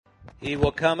He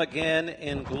will come again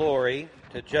in glory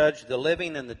to judge the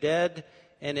living and the dead,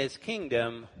 and his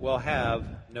kingdom will have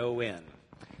no end.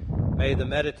 May the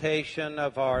meditation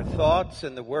of our thoughts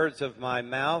and the words of my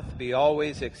mouth be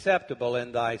always acceptable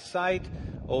in thy sight,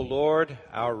 O Lord,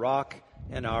 our rock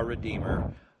and our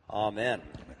Redeemer. Amen.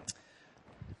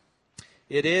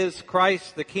 It is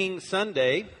Christ the King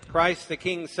Sunday. Christ the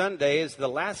King Sunday is the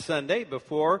last Sunday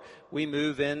before we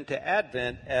move into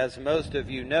Advent. As most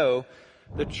of you know,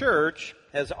 the church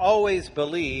has always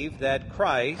believed that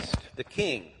Christ, the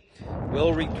King,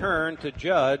 will return to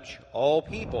judge all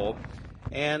people,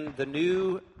 and the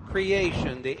new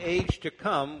creation, the age to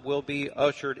come, will be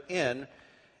ushered in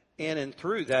and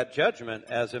through that judgment,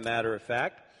 as a matter of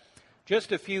fact.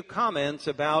 Just a few comments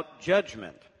about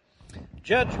judgment.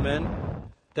 Judgment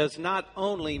does not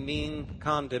only mean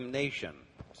condemnation.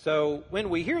 So when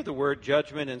we hear the word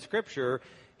judgment in Scripture,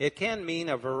 it can mean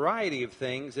a variety of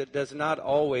things. It does not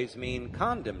always mean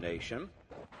condemnation.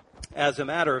 As a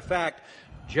matter of fact,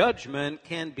 judgment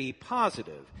can be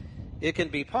positive. It can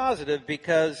be positive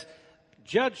because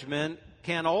judgment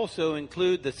can also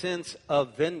include the sense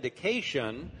of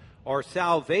vindication or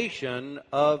salvation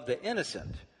of the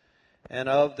innocent and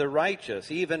of the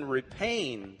righteous, even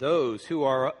repaying those who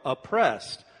are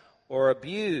oppressed or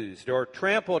abused or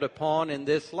trampled upon in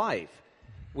this life,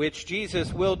 which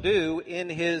Jesus will do in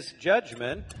his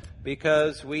judgment,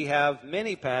 because we have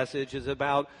many passages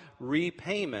about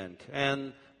repayment,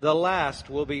 and the last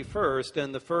will be first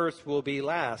and the first will be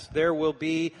last. There will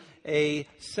be a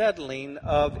settling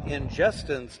of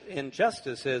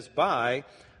injustices by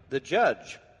the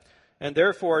judge. And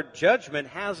therefore, judgment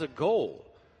has a goal.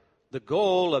 The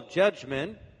goal of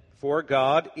judgment for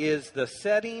God is the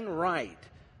setting right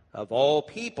of all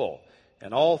people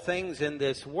and all things in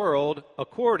this world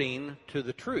according to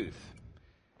the truth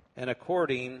and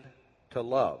according to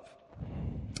love.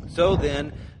 So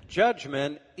then,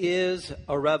 judgment is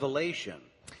a revelation.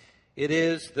 It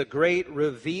is the great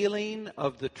revealing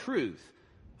of the truth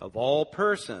of all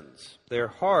persons, their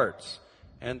hearts,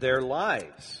 and their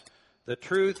lives. The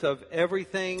truth of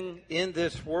everything in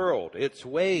this world, its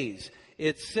ways,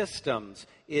 its systems,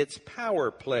 its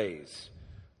power plays.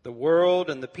 The world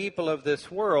and the people of this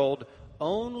world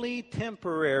only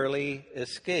temporarily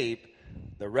escape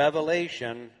the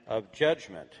revelation of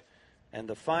judgment and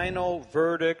the final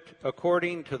verdict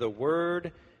according to the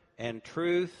word and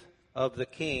truth of the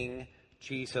King,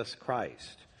 Jesus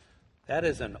Christ. That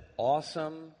is an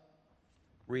awesome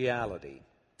reality,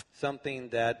 something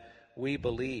that we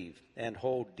believe and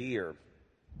hold dear,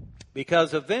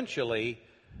 because eventually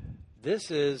this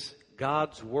is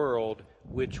God's world,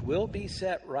 which will be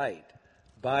set right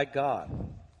by God,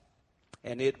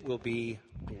 and it will be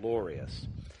glorious.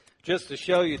 Just to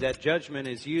show you that judgment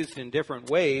is used in different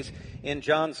ways, in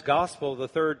John's Gospel, the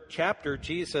 3rd chapter,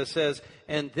 Jesus says,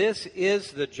 "And this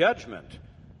is the judgment,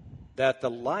 that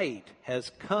the light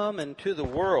has come into the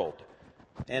world,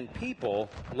 and people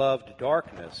loved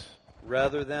darkness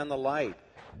rather than the light,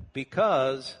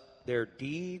 because their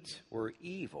deeds were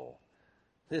evil."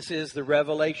 This is the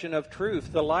revelation of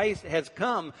truth. The light has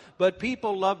come, but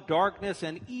people love darkness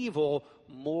and evil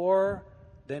more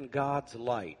than God's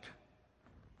light.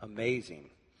 Amazing.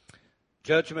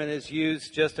 Judgment is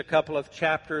used just a couple of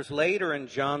chapters later in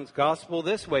John's Gospel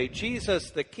this way.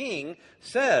 Jesus the King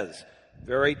says,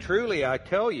 "Very truly I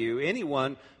tell you,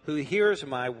 anyone who hears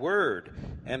my word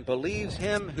and believes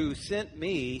him who sent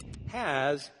me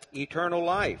has eternal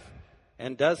life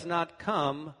and does not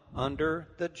come under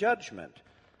the judgment,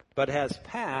 but has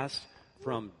passed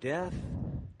from death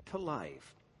to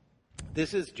life."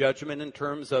 This is judgment in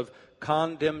terms of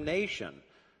condemnation.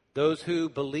 Those who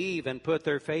believe and put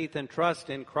their faith and trust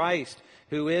in Christ,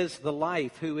 who is the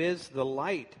life, who is the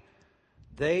light,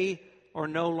 they are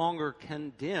no longer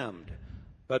condemned,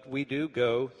 but we do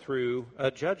go through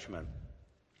a judgment.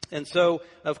 And so,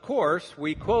 of course,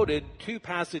 we quoted two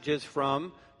passages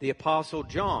from the Apostle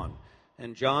John.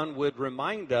 And John would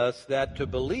remind us that to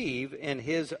believe in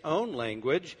his own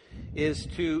language is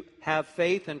to have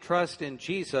faith and trust in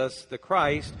Jesus the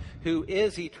Christ, who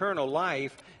is eternal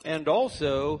life, and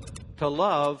also to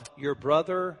love your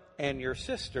brother and your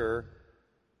sister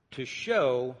to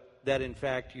show that in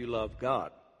fact you love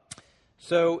God.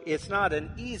 So it's not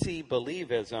an easy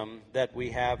believism that we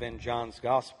have in John's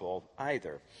Gospel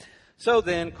either. So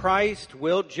then Christ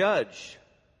will judge.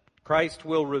 Christ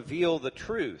will reveal the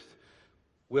truth.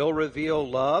 Will reveal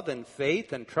love and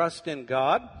faith and trust in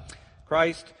God.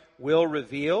 Christ will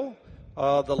reveal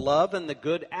the love and the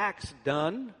good acts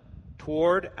done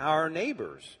toward our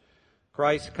neighbors.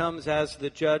 Christ comes as the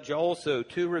judge also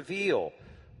to reveal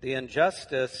the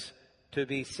injustice to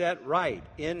be set right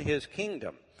in his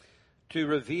kingdom, to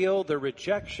reveal the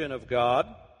rejection of God,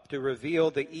 to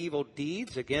reveal the evil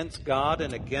deeds against God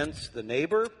and against the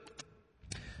neighbor,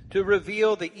 to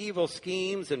reveal the evil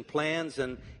schemes and plans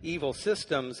and evil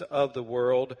systems of the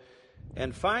world,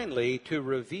 and finally to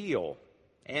reveal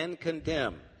and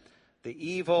condemn the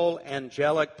evil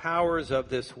angelic powers of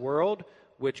this world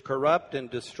which corrupt and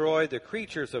destroy the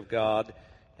creatures of God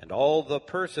and all the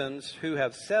persons who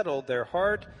have settled their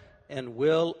heart and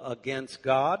will against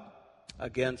God,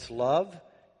 against love,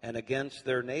 and against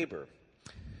their neighbor.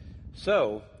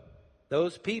 So,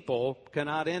 those people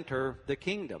cannot enter the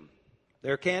kingdom.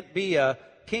 There can't be a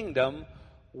kingdom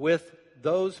with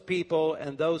those people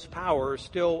and those powers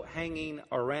still hanging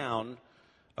around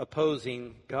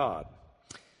opposing God.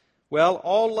 Well,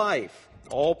 all life,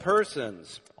 all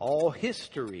persons, all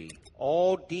history,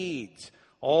 all deeds,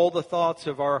 all the thoughts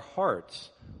of our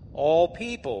hearts, all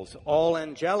peoples, all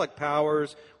angelic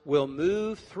powers will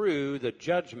move through the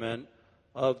judgment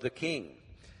of the King.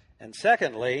 And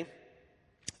secondly,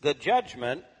 the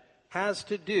judgment has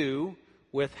to do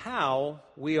with how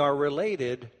we are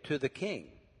related to the King.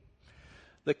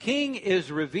 The King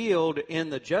is revealed in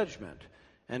the judgment,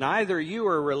 and either you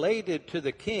are related to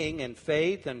the King in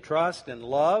faith and trust and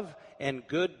love and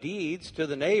good deeds to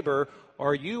the neighbor,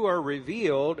 or you are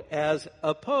revealed as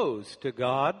opposed to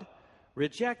God,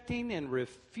 rejecting and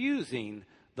refusing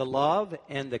the love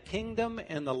and the kingdom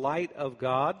and the light of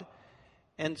God.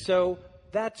 And so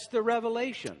that's the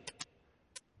revelation.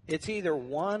 It's either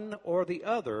one or the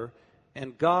other,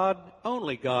 and God,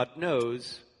 only God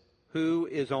knows who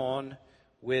is on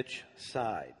which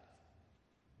side.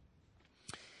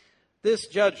 This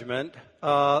judgment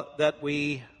that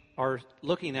we are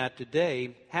looking at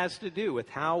today has to do with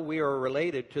how we are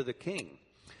related to the King.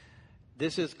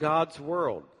 This is God's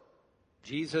world.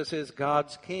 Jesus is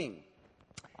God's King.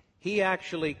 He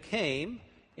actually came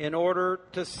in order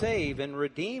to save and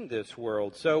redeem this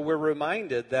world. So we're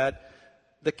reminded that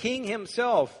the King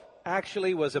himself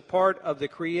actually was a part of the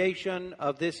creation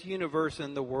of this universe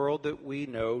and the world that we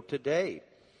know today.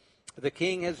 The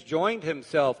King has joined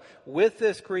himself with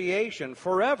this creation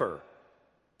forever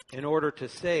in order to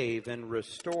save and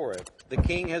restore it. The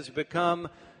King has become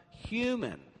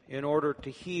human in order to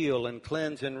heal and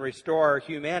cleanse and restore our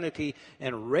humanity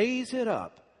and raise it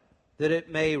up that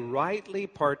it may rightly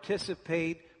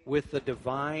participate with the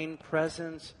divine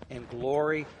presence and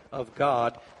glory of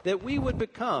God, that we would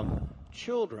become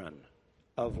children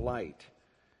of light.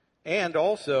 And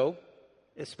also,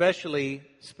 especially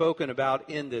spoken about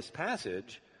in this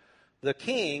passage, the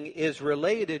King is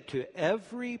related to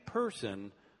every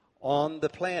person on the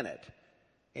planet.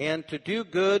 And to do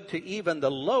good to even the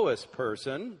lowest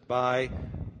person by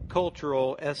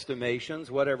cultural estimations,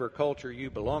 whatever culture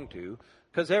you belong to,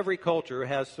 because every culture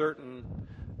has certain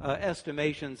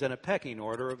estimations and a pecking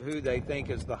order of who they think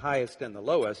is the highest and the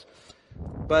lowest.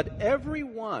 But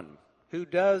everyone who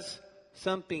does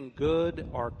something good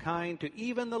or kind to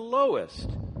even the lowest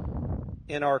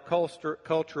in our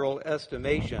cultural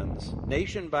estimations,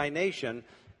 nation by nation,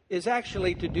 is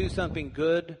actually to do something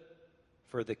good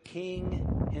for the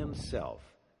King himself.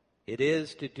 It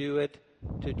is to do it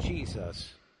to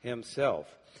Jesus himself.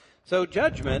 So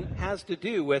judgment has to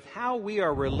do with how we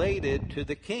are related to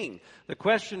the King. The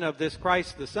question of this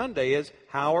Christ the Sunday is,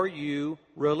 how are you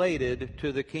related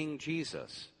to the King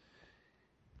Jesus?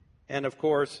 And of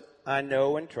course, I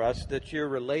know and trust that you're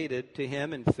related to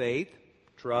him in faith,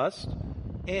 trust,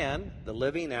 and the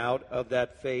living out of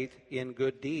that faith in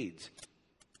good deeds.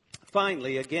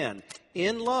 Finally, again,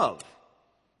 in love,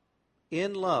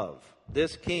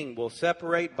 this King will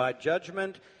separate by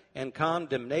judgment and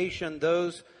condemnation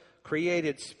those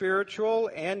created spiritual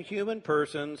and human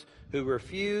persons who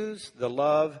refuse the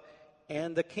love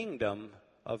and the kingdom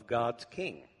of God's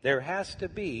King. There has to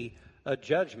be a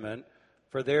judgment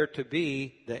for there to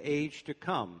be the age to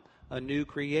come, a new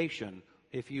creation.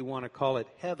 If you want to call it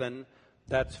heaven,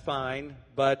 that's fine,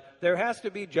 but there has to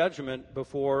be judgment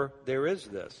before there is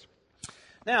this.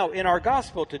 Now, in our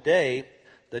gospel today,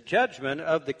 the judgment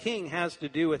of the King has to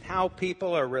do with how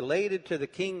people are related to the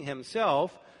King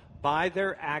himself by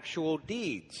their actual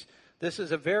deeds. This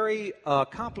is a very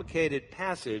complicated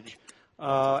passage,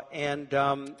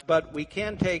 but we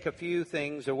can take a few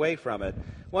things away from it.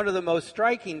 One of the most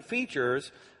striking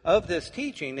features of this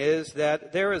teaching is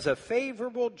that there is a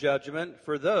favorable judgment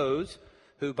for those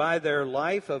who by their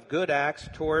life of good acts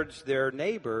towards their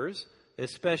neighbors,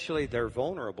 especially their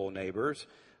vulnerable neighbors,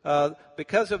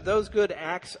 because of those good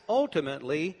acts,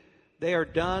 ultimately, they are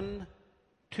done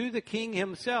to the King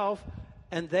himself,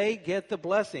 and they get the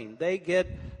blessing. They get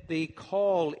the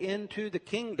call into the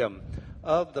kingdom.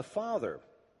 of the Father.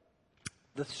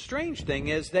 The strange thing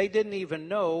is they didn't even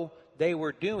know they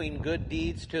were doing good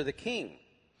deeds to the king.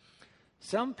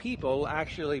 Some people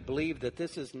actually believe that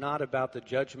this is not about the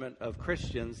judgment of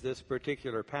Christians, this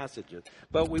particular passage.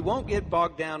 But we won't get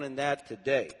bogged down in that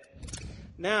today.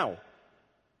 Now,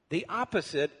 the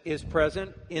opposite is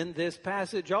present in this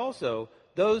passage also.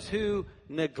 Those who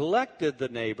neglected the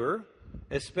neighbor,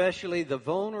 especially the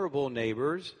vulnerable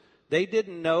neighbors, they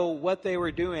didn't know what they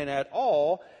were doing at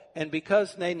all. And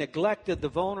because they neglected the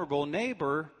vulnerable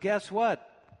neighbor, guess what?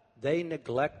 They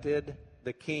neglected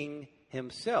the king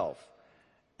himself.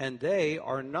 And they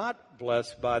are not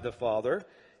blessed by the Father,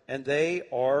 and they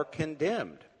are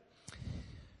condemned.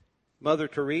 Mother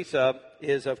Teresa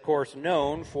is, of course,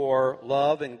 known for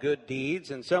love and good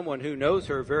deeds, and someone who knows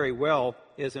her very well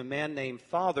is a man named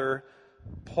Father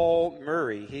Paul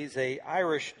Murray. He's an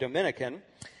Irish Dominican,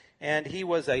 and he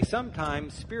was a sometime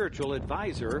spiritual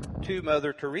advisor to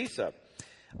Mother Teresa.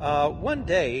 One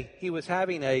day, he was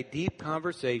having a deep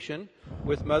conversation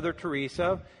with Mother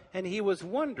Teresa, and he was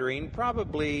wondering,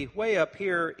 probably way up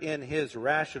here in his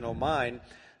rational mind,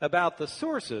 about the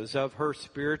sources of her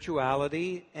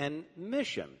spirituality and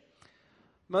mission.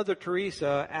 Mother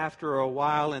Teresa, after a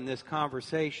while in this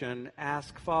conversation,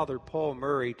 asked Father Paul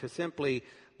Murray to simply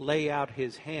lay out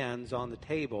his hands on the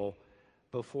table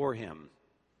before him.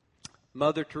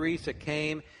 Mother Teresa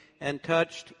came and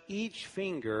touched each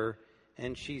finger,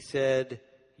 and she said,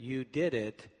 "You did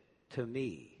it to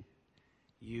me.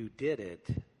 You did it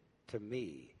to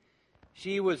me."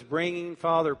 She was bringing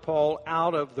Father Paul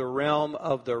out of the realm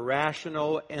of the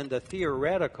rational and the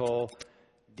theoretical,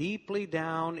 deeply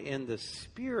down in the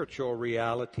spiritual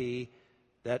reality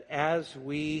that as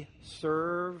we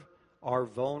serve our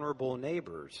vulnerable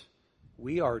neighbors,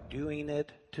 we are doing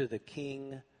it to the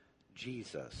King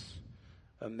Jesus.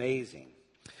 Amazing.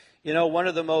 You know, one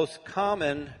of the most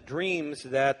common dreams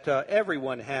that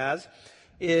everyone has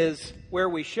is where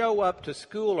we show up to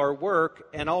school or work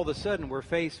and all of a sudden we're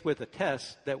faced with a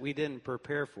test that we didn't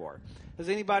prepare for. Has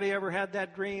anybody ever had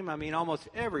that dream? I mean, almost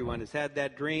everyone has had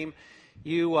that dream.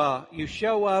 You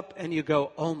show up and you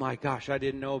go, "Oh my gosh, I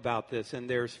didn't know about this," and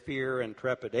there's fear and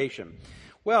trepidation.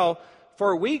 Well,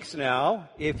 for weeks now,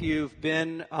 if you've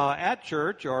been at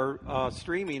church or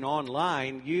streaming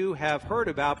online, you have heard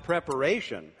about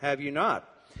preparation, have you not?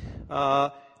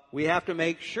 We have to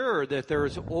make sure that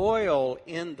there's oil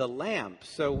in the lamps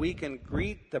so we can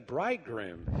greet the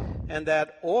bridegroom. And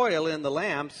that oil in the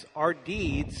lamps are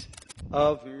deeds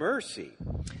of mercy.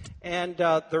 And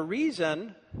the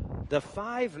reason the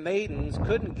 5 maidens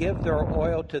couldn't give their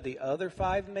oil to the other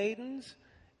 5 maidens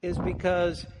is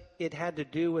because it had to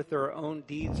do with their own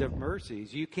deeds of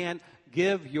mercies. You can't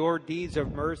give your deeds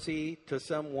of mercy to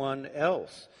someone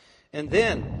else. And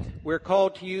then we're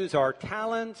called to use our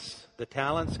talents, the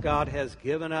talents God has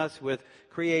given us, with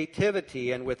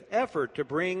creativity and with effort to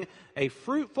bring a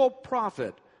fruitful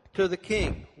profit to the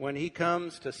king when he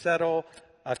comes to settle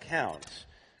accounts.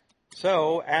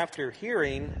 So after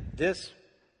hearing this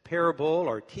parable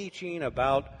or teaching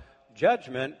about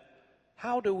judgment,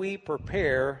 how do we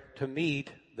prepare to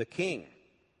meet the king?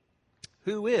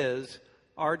 Who is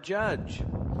our judge?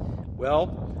 Well,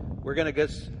 we're going to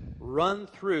just run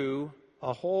through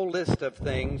a whole list of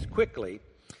things quickly,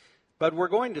 but we're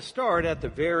going to start at the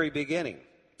very beginning.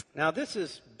 Now, this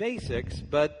is basics,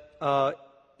 but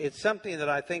it's something that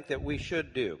I think that we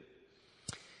should do.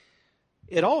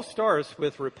 It all starts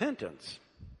with repentance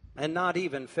and not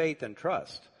even faith and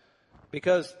trust,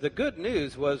 because the good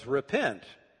news was repent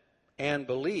and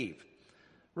believe.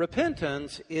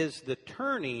 Repentance is the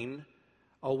turning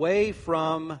away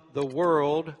from the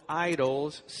world,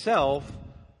 idols, self,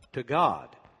 to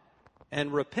God.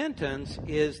 And repentance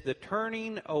is the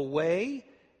turning away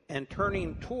and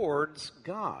turning towards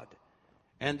God.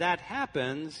 And that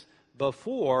happens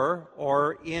before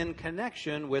or in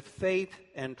connection with faith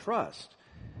and trust.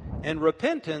 And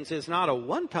repentance is not a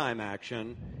one-time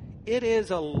action, it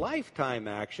is a lifetime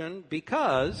action,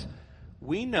 because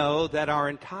we know that our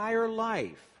entire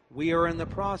life we are in the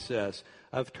process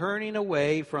of turning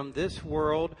away from this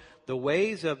world, the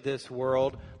ways of this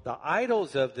world, the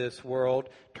idols of this world,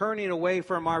 turning away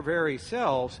from our very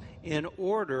selves in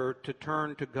order to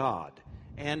turn to God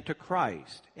and to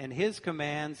Christ and His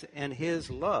commands and His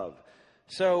love.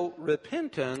 So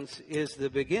repentance is the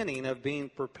beginning of being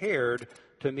prepared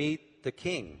to meet the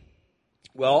King.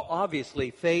 Well,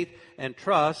 obviously, faith and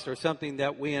trust are something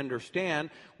that we understand.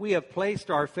 We have placed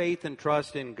our faith and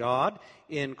trust in God,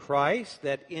 in Christ,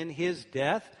 that in His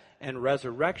death and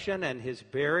resurrection and His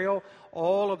burial,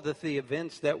 all of the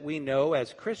events that we know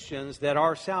as Christians, that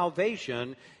our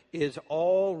salvation is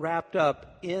all wrapped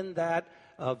up in that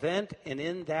event and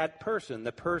in that person,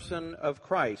 the person of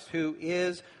Christ, who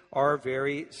is our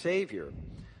very Savior.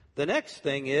 The next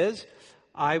thing is,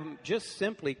 I'm just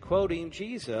simply quoting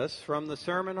Jesus from the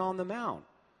Sermon on the Mount.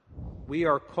 We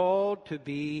are called to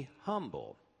be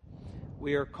humble.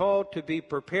 We are called to be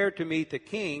prepared to meet the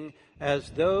King as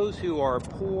those who are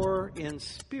poor in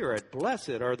spirit.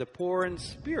 Blessed are the poor in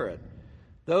spirit.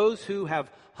 Those who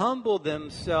have humbled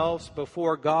themselves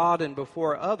before God and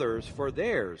before others, for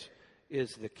theirs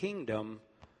is the kingdom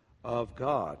of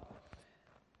God.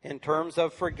 In terms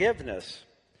of forgiveness,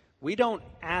 we don't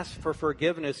ask for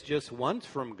forgiveness just once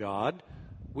from God.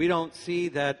 We don't see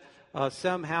that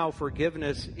somehow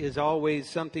forgiveness is always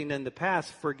something in the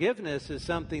past. Forgiveness is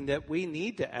something that we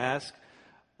need to ask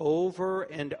over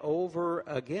and over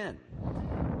again.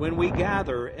 When we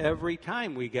gather, every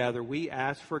time we gather, we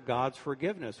ask for God's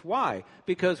forgiveness. Why?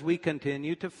 Because we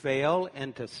continue to fail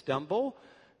and to stumble.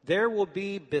 There will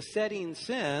be besetting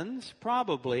sins,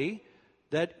 probably,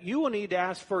 that you will need to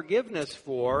ask forgiveness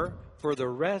for the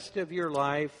rest of your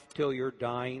life till your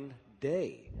dying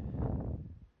day.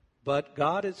 But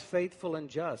God is faithful and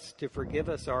just to forgive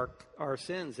us our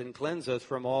sins and cleanse us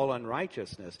from all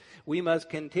unrighteousness. We must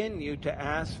continue to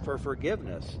ask for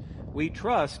forgiveness. We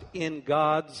trust in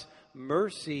God's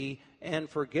mercy and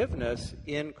forgiveness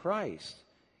in Christ.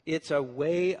 It's a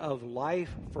way of life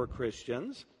for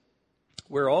Christians.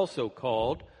 We're also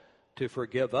called to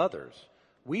forgive others.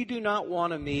 We do not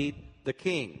want to meet the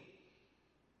King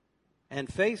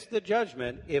and face the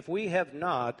judgment if we have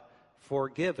not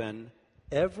forgiven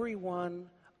everyone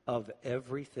of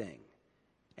everything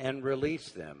and release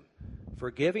them.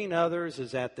 Forgiving others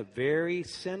is at the very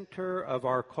center of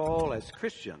our call as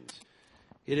Christians.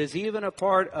 It is even a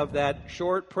part of that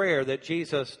short prayer that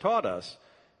Jesus taught us.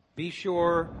 Be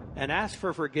sure and ask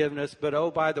for forgiveness, but oh,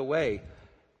 by the way,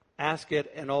 ask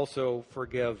it and also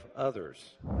forgive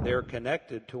others. They're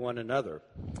connected to one another.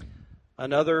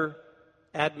 Another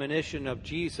admonition of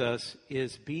Jesus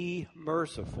is be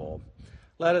merciful.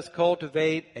 Let us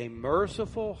cultivate a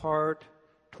merciful heart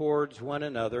towards one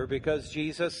another, because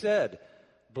Jesus said,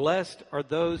 blessed are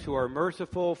those who are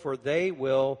merciful, for they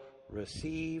will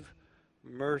receive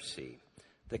mercy.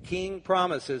 The King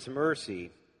promises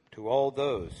mercy to all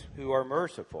those who are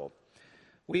merciful.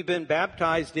 We've been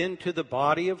baptized into the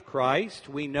body of Christ.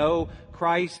 We know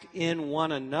Christ in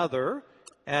one another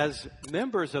as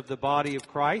members of the body of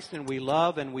Christ, and we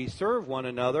love and we serve one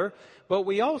another. But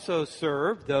we also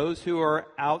serve those who are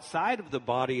outside of the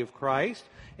body of Christ,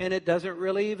 and it doesn't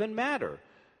really even matter.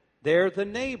 They're the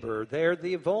neighbor. They're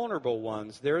the vulnerable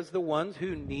ones. There's the ones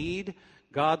who need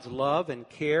God's love and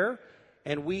care,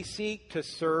 and we seek to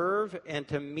serve and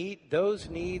to meet those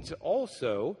needs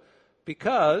also,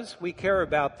 because we care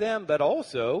about them, but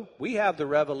also we have the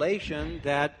revelation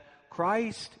that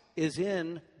Christ is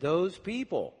in those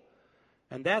people.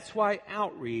 And that's why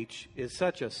outreach is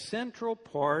such a central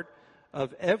part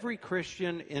of every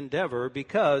Christian endeavor,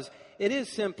 because it is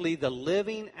simply the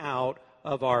living out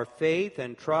of our faith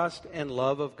and trust and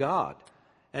love of God.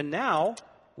 And now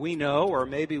we know, or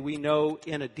maybe we know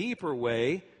in a deeper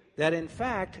way, that in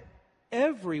fact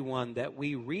everyone that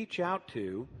we reach out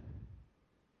to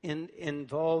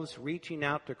involves reaching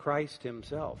out to Christ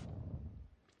himself.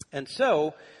 And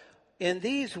so, in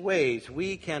these ways,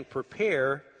 we can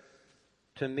prepare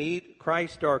to meet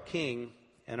Christ our King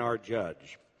and our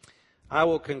Judge. I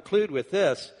will conclude with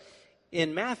this.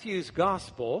 In Matthew's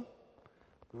Gospel,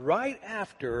 right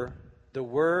after the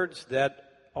words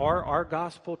that are our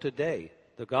gospel today,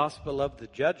 the gospel of the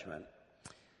judgment,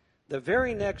 the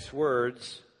very next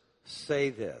words say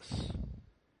this.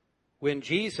 When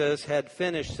Jesus had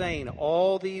finished saying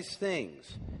all these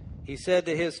things, he said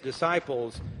to his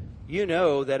disciples, you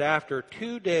know that after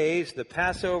 2 days the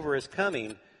Passover is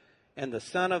coming, and the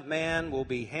Son of Man will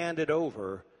be handed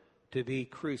over to be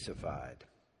crucified.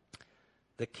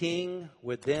 The King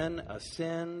would then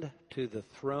ascend to the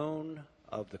throne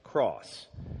of the cross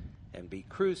and be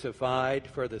crucified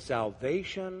for the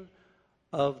salvation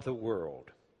of the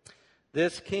world.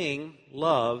 This King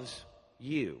loves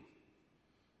you.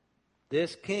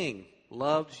 This King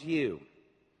loves you,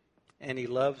 and he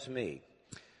loves me.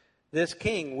 This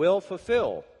King will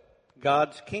fulfill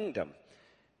God's kingdom.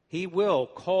 He will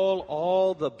call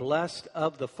all the blessed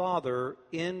of the Father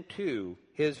into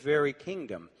his very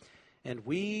kingdom, and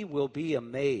we will be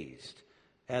amazed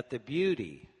at the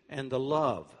beauty and the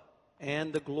love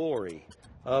and the glory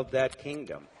of that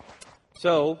kingdom.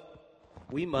 So,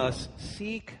 we must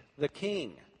seek the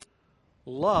King,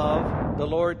 love the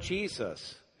Lord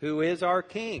Jesus, who is our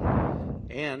King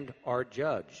and our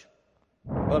Judge,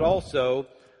 but also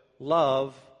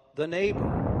love the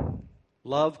neighbor.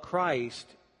 Love Christ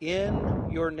in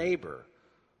your neighbor.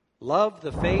 Love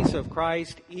the face of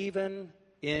Christ even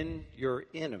in your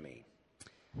enemy.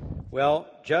 Well,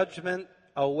 judgment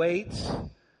awaits.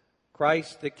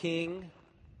 Christ the King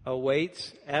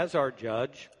awaits as our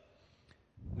judge.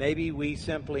 Maybe we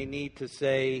simply need to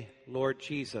say, Lord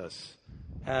Jesus,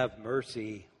 have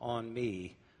mercy on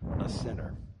me, a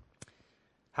sinner.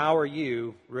 How are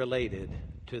you related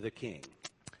to the King?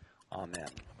 Amen.